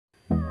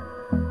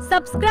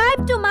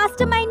Subscribe to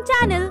Mastermind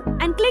channel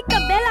and click the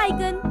bell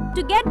icon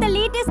to get the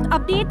latest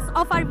updates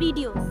of our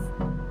videos.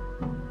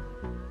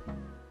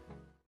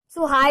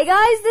 So hi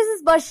guys, this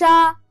is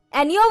Barsha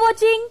and you're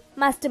watching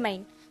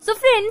Mastermind. So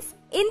friends,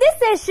 in this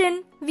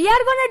session, we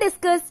are going to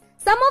discuss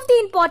some of the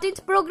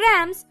important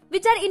programs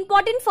which are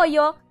important for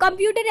your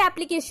computer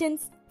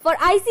applications for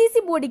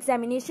ICSE board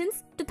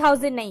examinations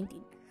 2019.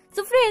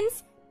 So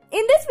friends,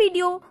 in this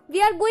video,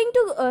 we are going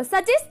to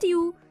suggest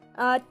you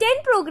 10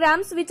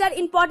 programs which are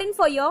important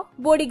for your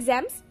board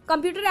exams,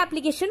 computer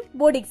application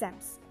board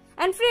exams.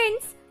 And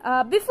friends,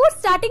 before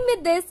starting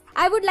with this,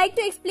 I would like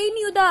to explain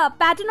you the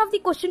pattern of the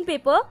question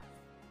paper.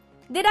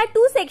 There are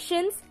two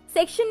sections,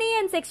 section A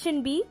and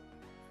section B.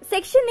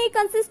 Section A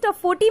consists of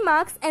 40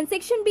 marks and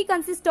section B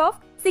consists of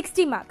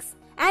 60 marks.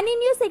 And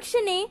in your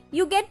section A,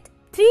 you get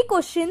 3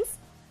 questions.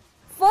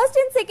 First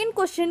and second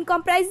question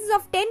comprises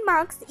of 10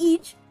 marks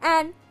each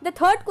and the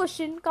third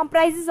question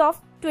comprises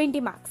of 20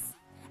 marks.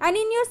 And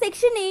in your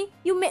section A,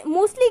 you may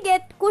mostly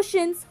get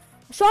questions,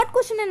 short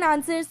question and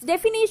answers,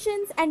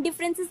 definitions and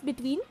differences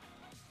between,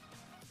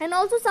 and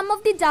also some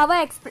of the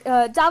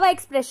Java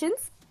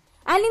expressions.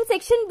 And in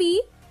section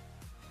B,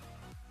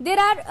 there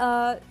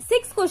are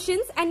 6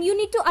 questions and you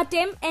need to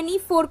attempt any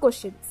 4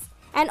 questions.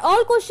 And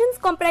all questions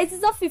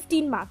comprises of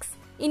 15 marks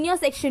in your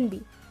section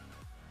B.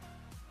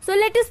 So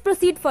let us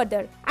proceed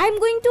further. I am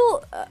going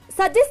to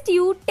suggest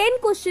you 10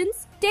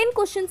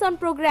 questions on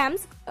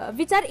programs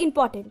which are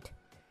important.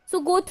 So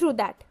go through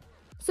that.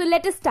 So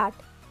let us start.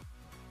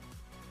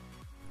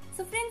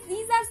 So friends,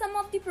 these are some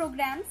of the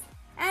programs,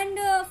 and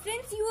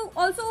friends, you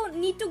also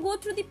need to go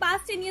through the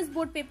past 10 years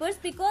board papers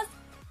because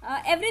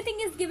everything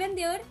is given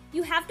there.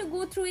 You have to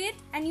go through it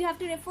and you have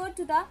to refer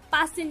to the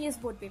past 10 years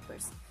board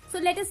papers. So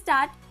let us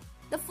start.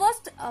 The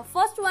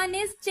first one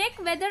is check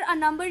whether a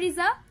number is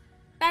a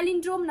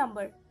palindrome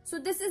number. So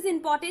this is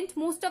important.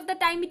 Most of the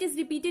time it is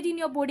repeated in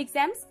your board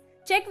exams.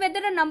 Check whether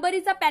a number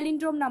is a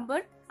palindrome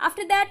number.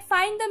 After that,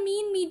 find the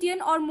mean,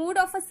 median or mode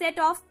of a set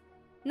of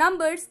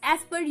numbers as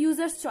per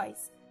user's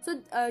choice. So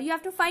you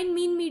have to find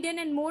mean, median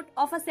and mode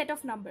of a set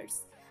of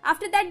numbers.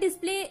 After that,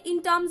 display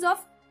in terms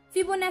of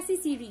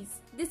Fibonacci series.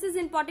 This is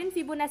important,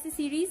 Fibonacci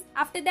series.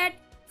 After that,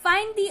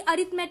 find the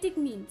arithmetic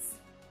means.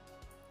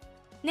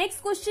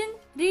 Next question,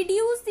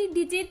 reduce the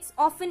digits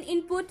of an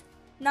input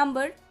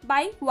number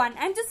by 1.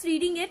 I'm just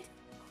reading it.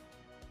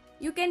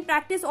 You can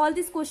practice all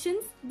these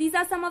questions. These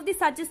are some of the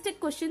suggested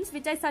questions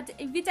which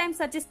I'm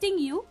suggesting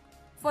you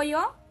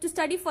to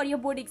study for your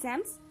board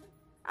exams.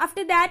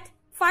 After that,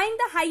 find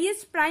the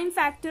highest prime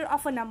factor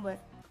of a number.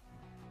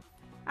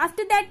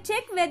 After that,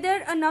 check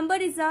whether a number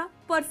is a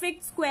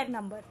perfect square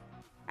number.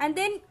 And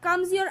then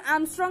comes your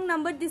Armstrong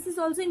number. This is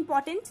also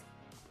important.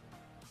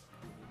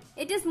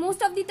 It is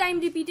most of the time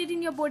repeated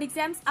in your board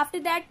exams. After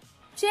that,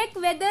 check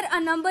whether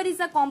a number is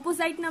a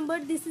composite number.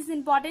 This is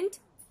important.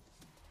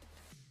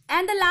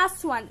 And the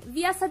last one,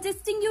 we are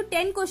suggesting you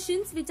 10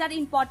 questions which are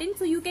important,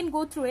 so you can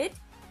go through it.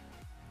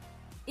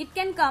 It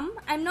can come.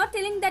 I'm not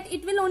telling that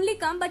it will only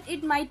come, but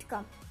it might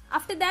come.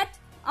 After that,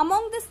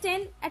 among this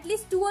 10, at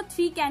least 2 or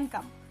 3 can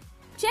come.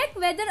 Check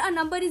whether a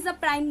number is a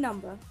prime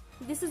number.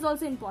 This is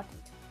also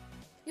important.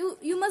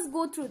 You must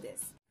go through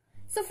this.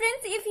 So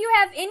friends, if you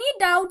have any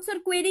doubts or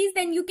queries,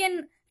 then you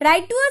can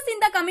write to us in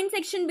the comment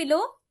section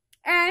below.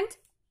 And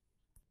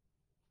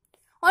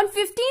on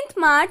 15th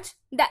March,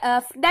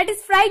 that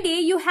is Friday,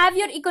 you have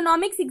your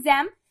economics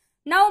exam.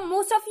 Now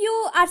most of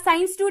you are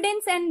science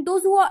students, and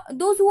those who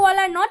all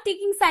are not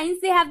taking science,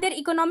 they have their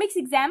economics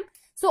exam.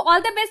 So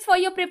all the best for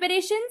your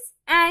preparations,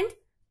 and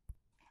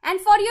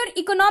for your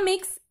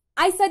economics,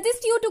 I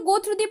suggest you to go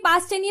through the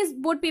past 10 years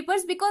board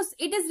papers because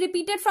it is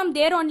repeated from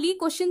there only.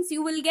 Questions,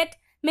 you will get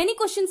many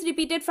questions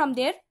repeated from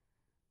there.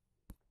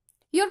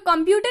 Your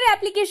computer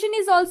application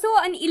is also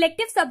an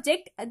elective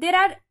subject. There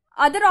are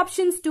other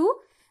options too.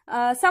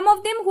 Some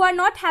of them who are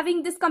not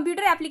having this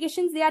computer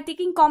applications, they are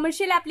taking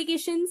commercial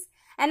applications,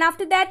 and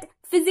after that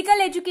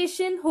physical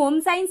education,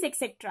 home science,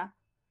 etc.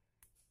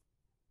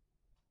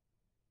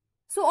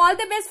 So all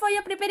the best for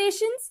your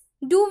preparations.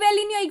 Do well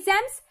in your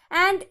exams,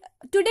 and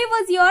today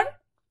was your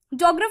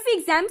geography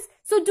exams.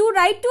 So do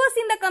write to us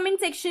in the comment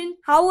section,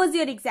 how was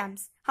your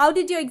exams? How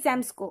did your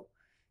exams go?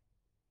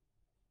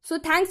 So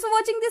thanks for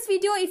watching this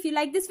video. If you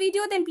like this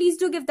video, then please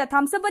do give the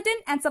thumbs up button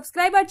and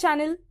subscribe our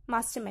channel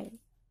Mastermind.